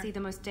to armor. oversee the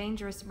most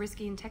dangerous,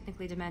 risky, and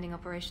technically demanding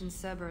operations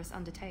Cerberus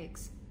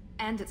undertakes.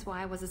 And it's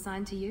why I was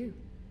assigned to you.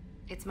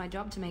 It's my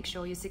job to make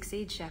sure you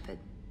succeed, Shepard.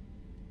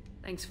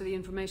 Thanks for the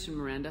information,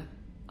 Miranda.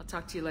 I'll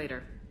talk to you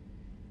later.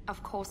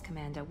 Of course,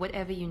 Commander.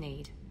 Whatever you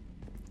need.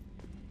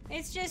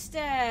 It's just,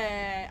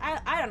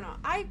 I don't know.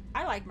 I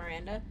like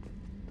Miranda.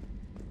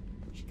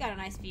 She's got a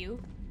nice view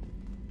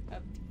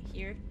of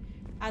here.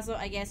 Also,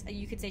 I guess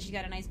you could say she's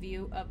got a nice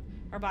view of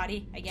her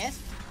body, I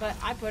guess. But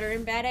I put her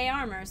in bad A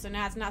armor, so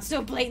now it's not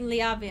so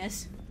blatantly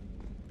obvious.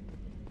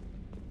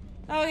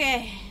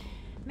 Okay.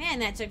 Man,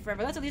 that took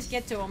forever. Let's at least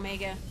get to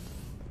Omega.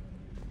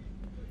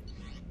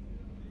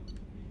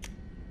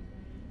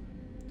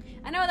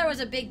 I know there was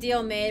a big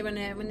deal made when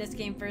this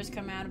game first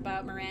came out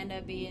about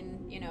Miranda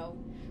being, you know,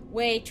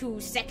 way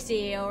too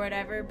sexy or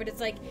whatever, but it's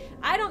like,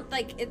 I don't,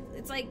 like,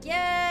 it's like,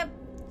 yeah,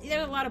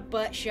 there's a lot of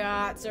butt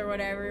shots or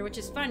whatever, which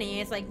is funny.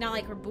 It's like, not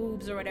like her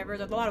boobs or whatever,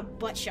 there's a lot of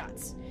butt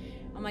shots.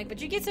 I'm like,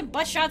 but you get some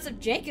butt shots of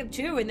Jacob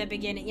too in the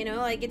beginning, you know,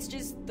 like, it's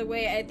just the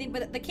way, I think,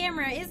 but the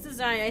camera is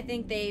designed, I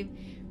think they've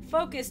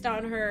focused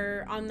on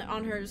her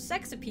on her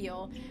sex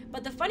appeal.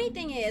 But the funny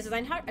thing is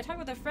I talked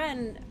with a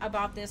friend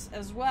about this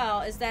as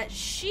well, is that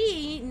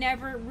she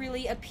never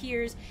really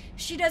appears,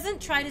 she doesn't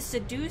try to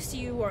seduce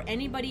you or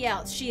anybody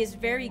else. She is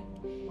very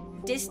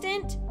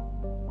distant.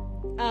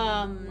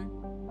 And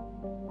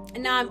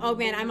now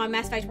I'm on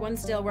Mass Effect 1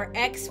 still, where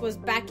X was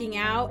backing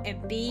out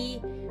and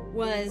B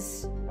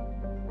was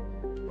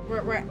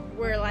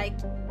where like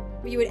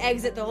you would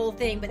exit the whole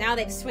thing, but now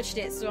they've switched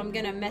it, so I'm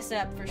gonna mess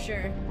up for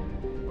sure.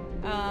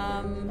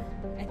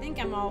 I think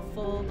I'm all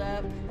fulled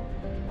up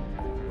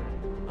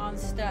on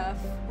stuff,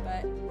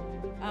 but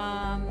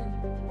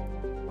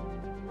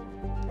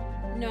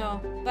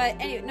no. But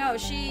anyway, no,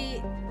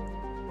 she,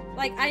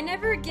 like, I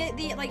never get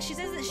the, like, she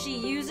says that she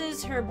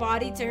uses her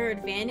body to her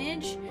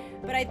advantage,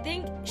 but I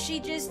think she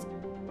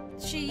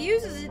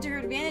uses it to her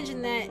advantage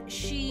in that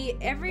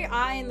every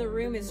eye in the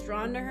room is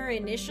drawn to her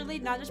initially,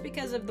 not just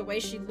because of the way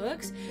she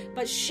looks,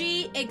 but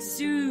she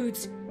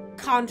exudes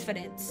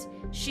confidence.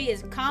 She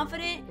is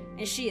confident,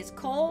 and she is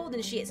cold,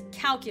 and she is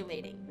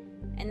calculating.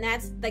 And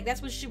that's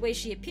the way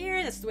she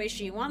appears, that's the way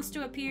she wants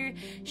to appear.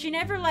 She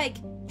never, like,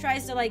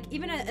 tries to, like,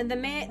 even the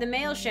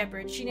male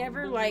Shepard, she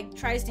never, like,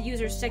 tries to use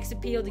her sex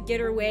appeal to get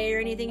her way or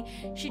anything.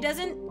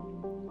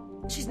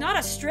 She's not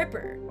a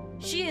stripper.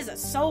 She is a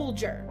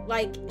soldier.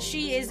 Like,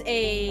 she is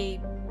a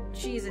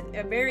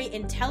very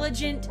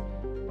intelligent,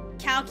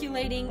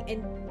 calculating,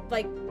 and,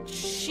 like,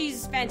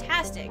 she's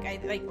fantastic. I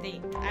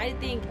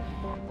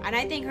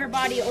think her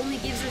body only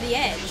gives her the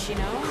edge, you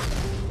know?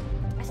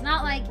 It's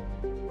not like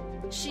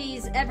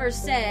she's ever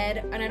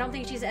said, and I don't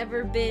think she's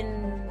ever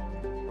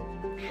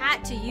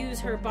had to use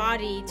her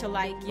body to,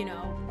 like, you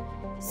know,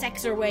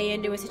 sex her way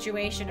into a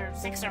situation or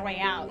sex her way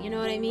out, you know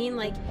what I mean?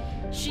 Like,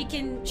 she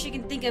can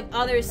think of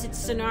other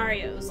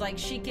scenarios, like,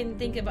 she can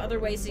think of other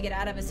ways to get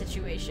out of a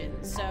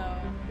situation. So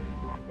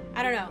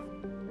I don't know,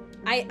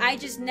 I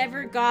just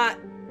never got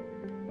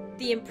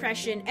the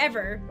impression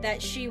ever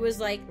that she was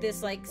like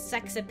this, like,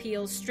 sex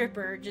appeal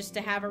stripper just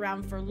to have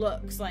around for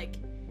looks. Like,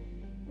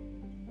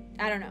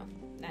 I don't know,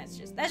 that's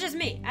just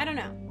me, I don't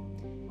know.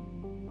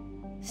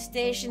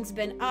 Station's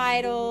been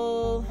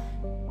idle.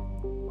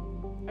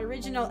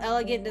 Original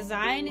elegant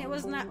design. It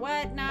was not,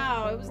 what?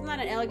 No, it was not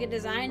an elegant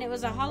design. It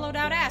was a hollowed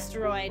out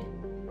asteroid.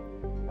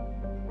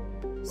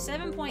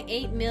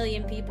 7.8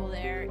 million people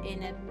there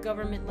in a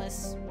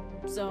governmentless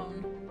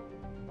zone.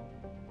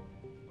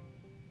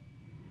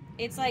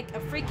 It's like a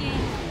freaking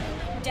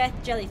death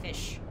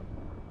jellyfish.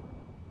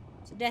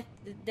 It's a death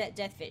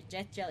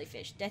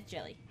jellyfish. Death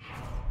jelly.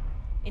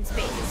 In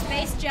space. A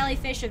space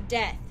jellyfish of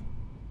death.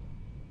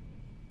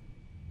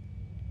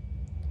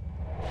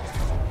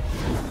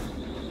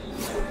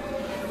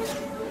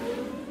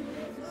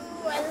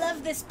 I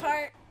love this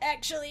part,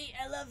 actually.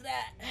 I love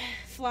that.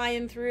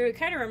 Flying through. It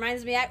kind of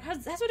reminds me...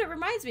 That's what it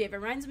reminds me of. It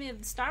reminds me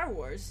of Star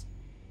Wars.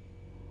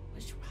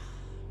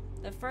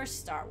 The first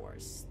Star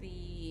Wars.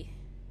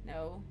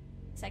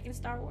 Second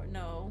Star Wars?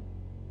 No.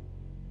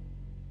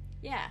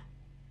 Yeah.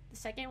 The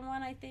second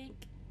one, I think.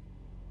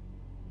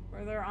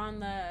 Where they're on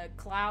the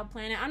cloud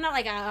planet. I'm not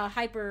like a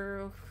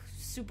hyper,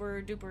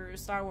 super duper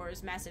Star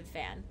Wars massive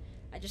fan.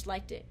 I just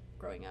liked it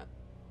growing up.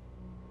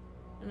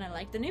 And I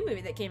liked the new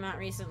movie that came out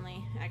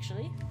recently,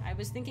 actually. I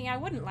was thinking I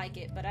wouldn't like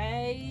it, but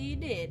I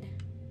did.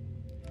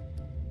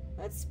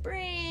 Let's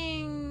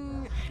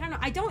bring... I don't know.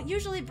 I don't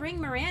usually bring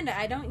Miranda.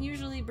 I don't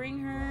usually bring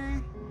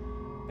her.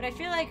 But I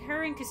feel like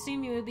her and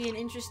Kasumi would be an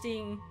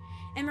interesting...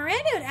 And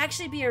Miranda would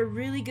actually be a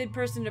really good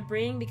person to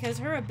bring because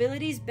her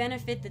abilities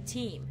benefit the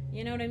team.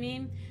 You know what I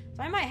mean?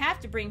 So I might have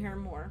to bring her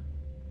more.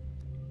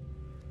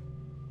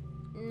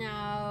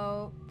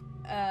 No.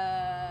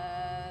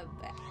 Yeah.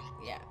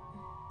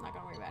 Not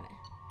gonna worry about it.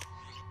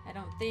 I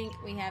don't think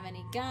we have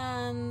any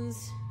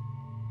guns.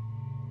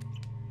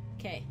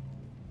 Okay.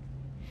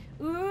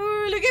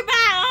 Ooh, look at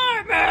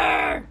my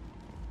armor!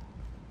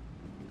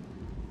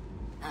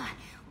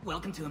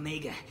 Welcome to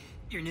Omega.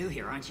 You're new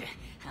here, aren't you?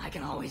 I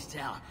can always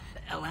tell.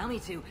 Allow me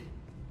to...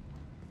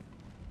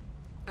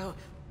 Oh,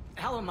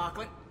 hello,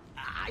 Mocklin.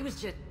 I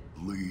was just...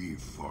 Leave,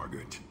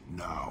 Fargate,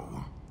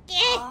 now.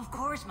 Of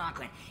course,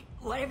 Mocklin.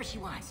 Whatever she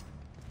wants.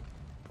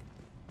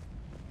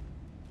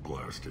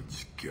 Blasted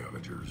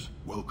scavengers.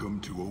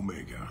 Welcome to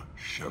Omega,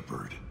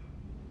 Shepard.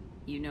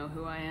 You know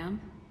who I am?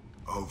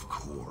 Of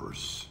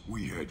course.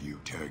 We had you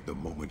tagged the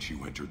moment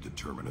you entered the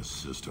Terminus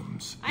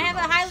systems. I have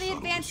a highly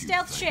advanced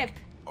stealth ship.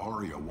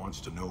 Arya wants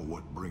to know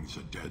what brings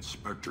a dead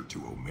Spectre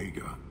to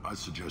Omega. I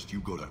suggest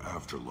you go to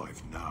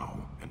Afterlife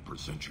now and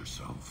present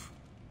yourself.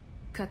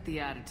 Cut the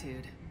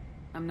attitude.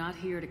 I'm not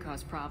here to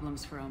cause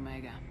problems for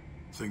Omega.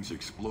 Things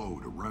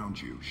explode around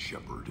you,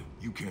 Shepard.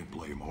 You can't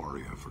blame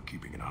Arya for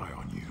keeping an eye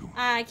on you.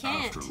 I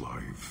can't.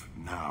 Afterlife,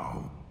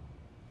 now.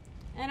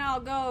 And I'll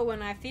go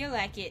when I feel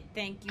like it.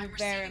 Thank you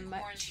very much.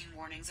 Quarantine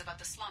warnings about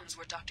the slums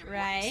where Dr.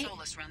 Right. Morgan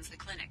Solus runs the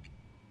clinic.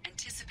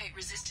 Anticipate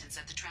resistance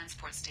at the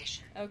transport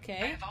station. Okay.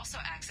 I have also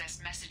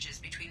accessed messages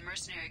between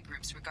mercenary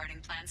groups regarding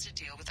plans to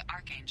deal with the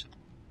Archangel.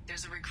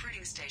 There's a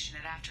recruiting station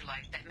at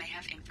Afterlife that may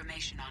have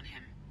information on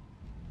him.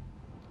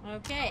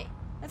 Okay.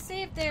 Let's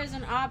see if there's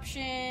an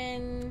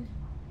option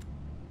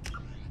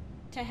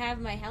to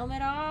have my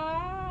helmet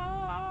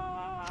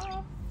off.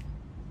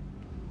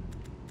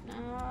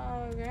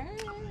 Okay.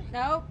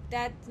 Nope,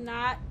 that's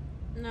not.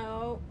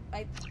 No,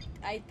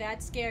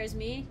 that scares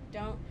me.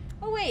 Don't.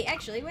 Oh wait,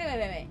 actually,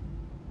 wait.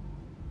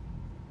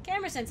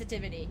 Camera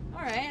sensitivity.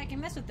 All right, I can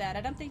mess with that.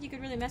 I don't think you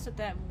could really mess with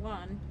that in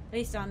one, at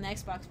least on the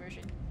Xbox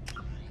version.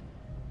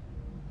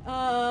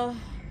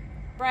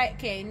 Right,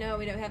 okay, no,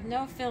 we don't have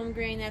no film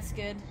grain, that's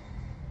good.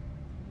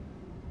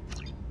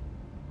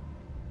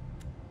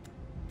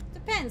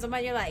 Depends on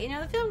what you like. You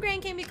know, the film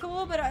grain can be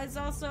cool, but it's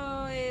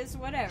also is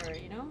whatever,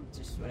 you know?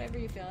 Just whatever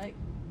you feel like.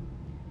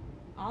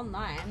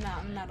 Online.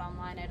 I'm not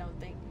online, I don't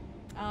think.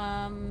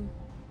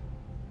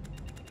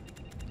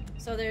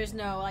 So there's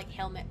no, like,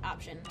 helmet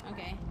option.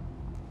 Okay.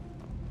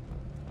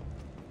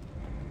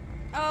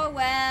 Oh,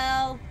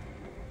 well.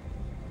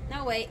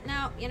 No, wait.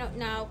 No, you know,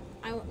 no.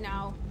 I won't,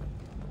 no.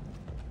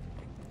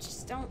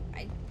 Just don't,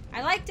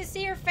 I like to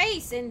see her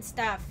face and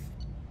stuff.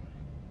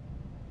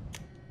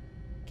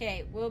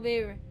 Okay, we'll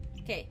be,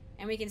 okay,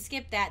 and we can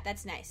skip that,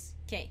 that's nice.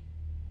 Okay.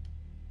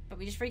 But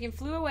we just freaking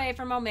flew away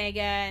from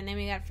Omega, and then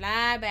we gotta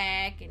fly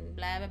back, and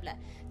blah, blah, blah.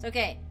 It's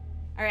okay.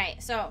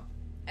 Alright, so,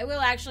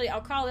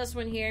 I'll call this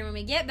one here, and when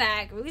we get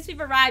back, at least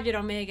we've arrived at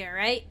Omega,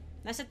 right?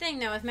 That's the thing,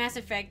 though, with Mass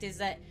Effect, is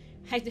that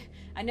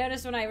I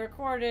noticed when I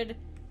recorded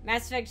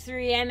Mass Effect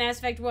 3 and Mass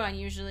Effect 1,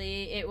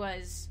 usually it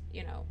was,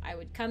 you know, I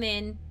would come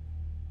in,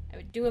 I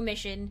would do a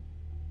mission,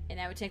 and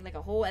that would take like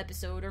a whole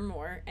episode or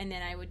more, and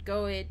then I would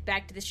go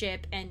back to the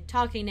ship, and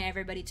talking to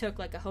everybody took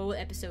like a whole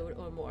episode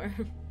or more.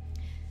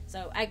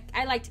 So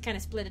I like to kind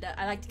of split it up.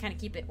 I like to kind of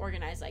keep it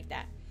organized like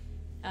that.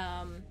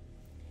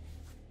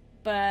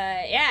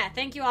 But yeah,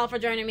 thank you all for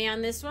joining me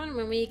on this one.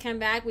 When we come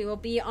back, we will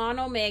be on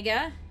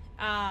Omega.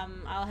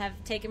 I'll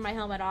have taken my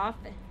helmet off,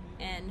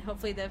 and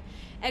hopefully the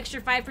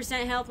extra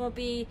 5% health won't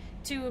be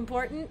too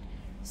important.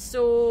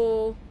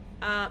 So,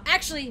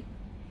 actually,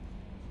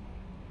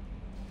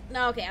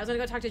 no, okay, I was gonna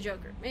go talk to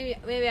Joker.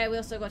 Maybe I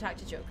will still go talk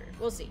to Joker.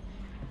 We'll see.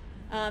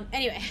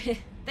 Anyway,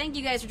 thank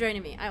you guys for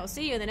joining me. I will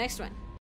see you in the next one.